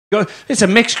It's a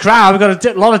mixed crowd. We've got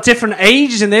a lot of different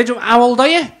ages in there. How old are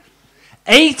you?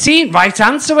 18. Right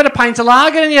answer with a pint of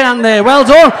lager in your hand there. Well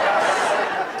done.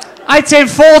 I turned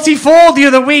 44 the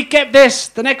other week. Get this.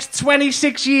 The next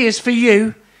 26 years for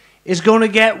you is going to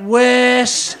get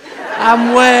worse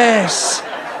and worse.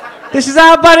 This is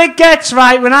how bad it gets,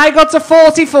 right? When I got to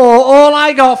 44, all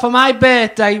I got for my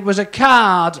birthday was a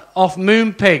card off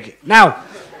Moonpig. Now,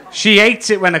 she hates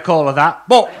it when I call her that,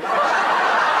 but...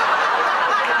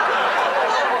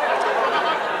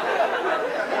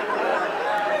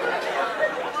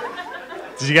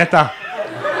 Did you get that?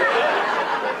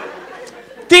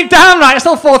 Deep down, right, I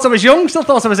still thought I was young, still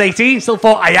thought I was 18, still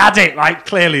thought I had it, right?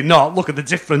 Clearly not. Look at the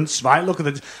difference, right? Look at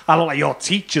the... I look like your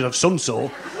teacher of some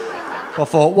sort. I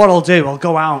thought, what I'll do, I'll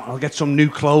go out, I'll get some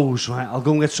new clothes, right? I'll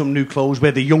go and get some new clothes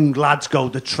where the young lads go,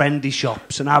 the trendy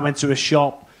shops. And I went to a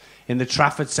shop in the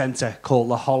Trafford Centre called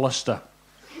the Hollister.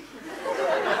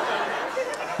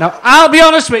 Now, I'll be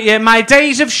honest with you, my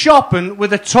days of shopping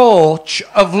with a torch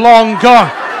have long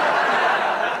gone.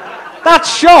 That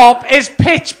shop is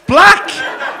pitch black.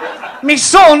 My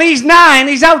son, he's 9,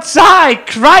 he's outside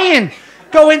crying,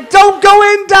 going, don't go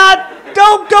in, Dad,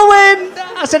 don't go in.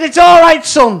 I said, it's all right,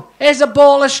 son, here's a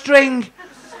ball of string.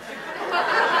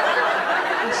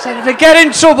 I said, if I get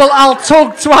in trouble, I'll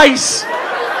tug twice.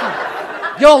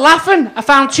 You're laughing. I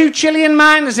found 2 Chilean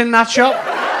miners in that shop.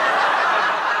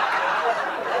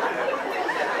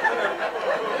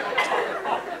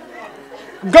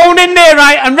 I'm going in there,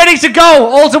 right? I'm ready to go.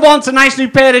 All I want a nice new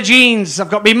pair of jeans.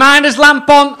 I've got my miner's lamp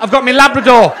on. I've got my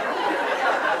Labrador.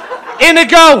 In I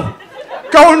go.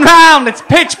 Going round. It's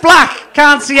pitch black.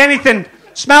 Can't see anything.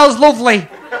 Smells lovely.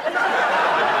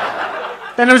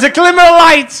 Then there was a glimmer of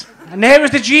light. And there was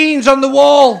the jeans on the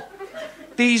wall.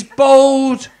 These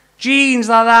bold jeans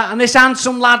like that. And this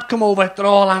handsome lad come over. They're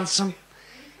all handsome.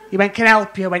 He went, can I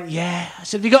help you? I went, yeah. I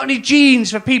said, have you got any jeans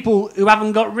for people who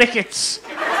haven't got rickets?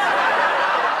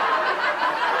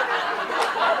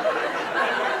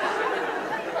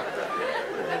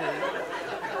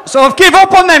 So I've give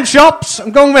up on them shops.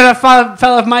 I'm going where a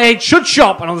fella of my age should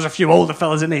shop. I know there's a few older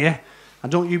fellas in here.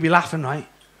 And don't you be laughing, right?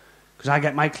 Because I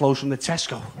get my clothes from the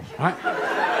Tesco, right?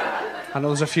 I know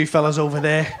there's a few fellas over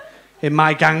there in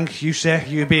my gang. You say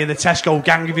you'd be in the Tesco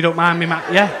gang if you don't mind me,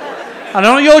 Matt, yeah? I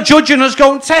know you're judging us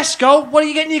going, Tesco, what are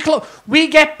you getting your clothes? We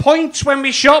get points when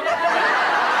we shop.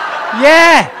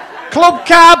 Yeah, club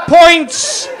card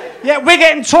points. Yeah, we're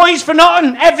getting toys for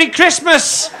nothing every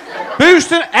Christmas.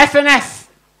 Boosting F&F.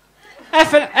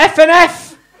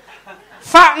 F&F.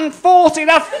 Fat and 40,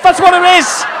 that's what it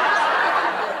is.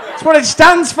 That's what it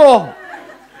stands for.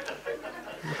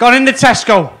 Gone into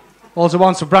Tesco. All I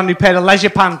want a brand new pair of leisure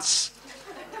pants.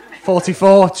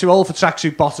 44, too old for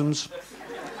tracksuit bottoms.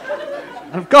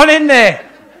 And I've gone in there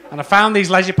and I found these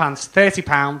leisure pants,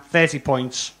 £30, 30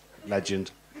 points.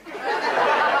 Legend.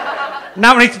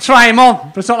 Now I need to try them on,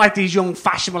 but it's not like these young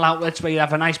fashionable outlets where you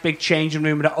have a nice big changing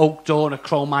room with an oak door and a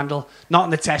chrome handle. Not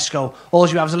in the Tesco. All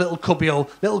you have is a little cubbyhole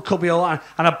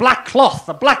and a black cloth.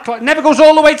 A black cloth. It never goes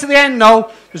all the way to the end, no.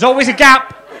 There's always a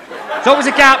gap. There's always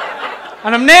a gap.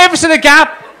 And I'm nervous in the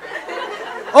gap.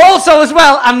 Also, as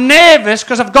well, I'm nervous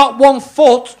because I've got one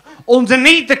foot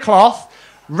underneath the cloth,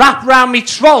 wrapped round me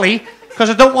trolley, because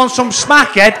I don't want some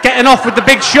smackhead getting off with the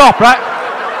big shop, right?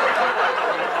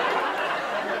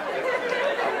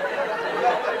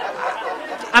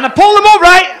 And I pulled them up,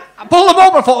 right? I pulled them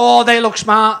up and I thought, oh, they look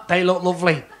smart. They look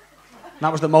lovely. And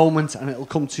that was the moment, and it'll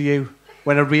come to you,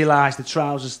 when I realised the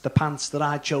trousers, the pants that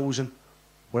I'd chosen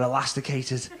were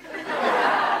elasticated.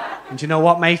 And do you know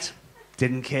what, mate?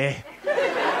 Didn't care.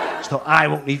 So I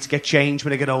won't need to get changed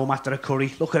when I get home after a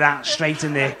curry. Look at that, straight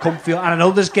in there, comfy. And I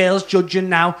know there's girls judging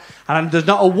now, and there's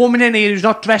not a woman in here who's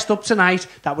not dressed up tonight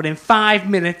that within 5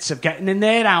 minutes of getting in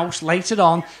their house later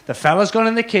on, the fella's gone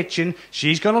in the kitchen,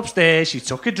 she's gone upstairs, she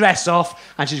took her dress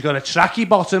off, and she's got a tracky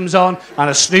bottoms on and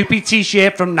a Snoopy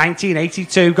t-shirt from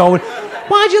 1982 going,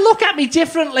 why'd you look at me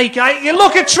differently? You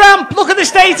look a tramp, look at the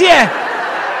state here.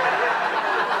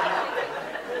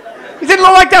 You didn't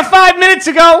look like that 5 minutes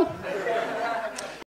ago.